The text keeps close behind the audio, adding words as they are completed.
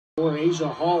For Asia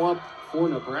Hall up for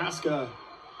Nebraska.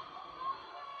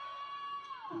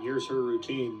 And here's her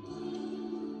routine.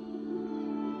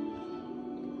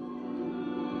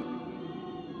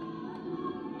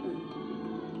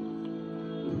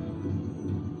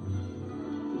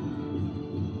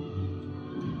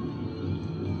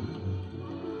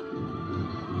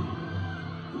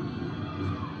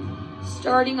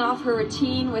 Starting off her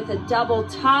routine with a double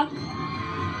tuck.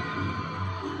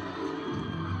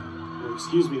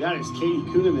 Excuse me, that is Katie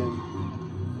Kuenemann,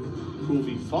 who will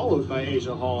be followed by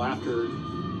Asia Hall after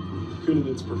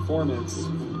Kuenemann's performance.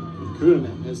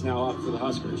 Kuenemann is now up for the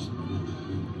Huskers.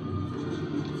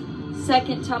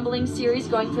 Second tumbling series,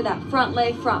 going for that front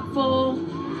leg, front full.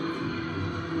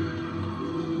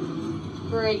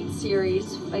 Great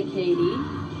series by Katie.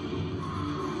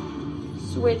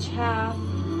 Switch half.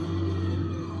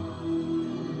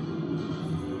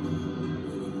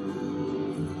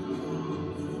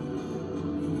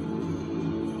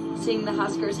 Seeing the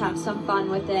Huskers have some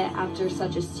fun with it after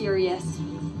such a serious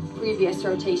previous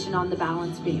rotation on the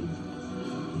balance beam.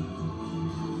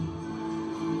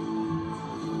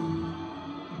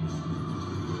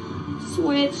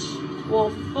 Switch,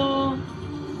 wolf full.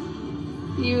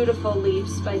 Beautiful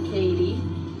leaps by Katie.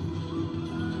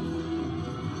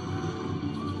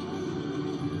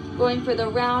 Going for the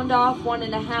round off,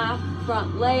 1.5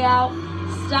 front layout.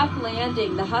 Stuck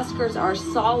landing. The Huskers are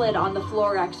solid on the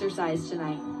floor exercise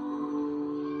tonight.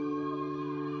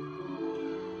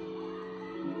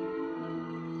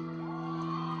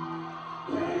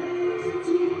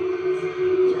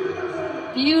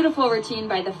 Beautiful routine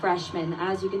by the freshman.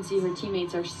 As you can see, her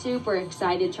teammates are super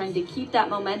excited, trying to keep that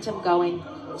momentum going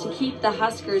to keep the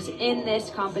Huskers in this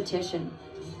competition.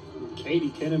 Katie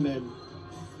Kuenemann,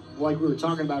 like we were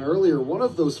talking about earlier, one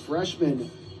of those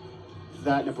freshmen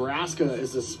that Nebraska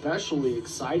is especially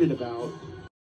excited about.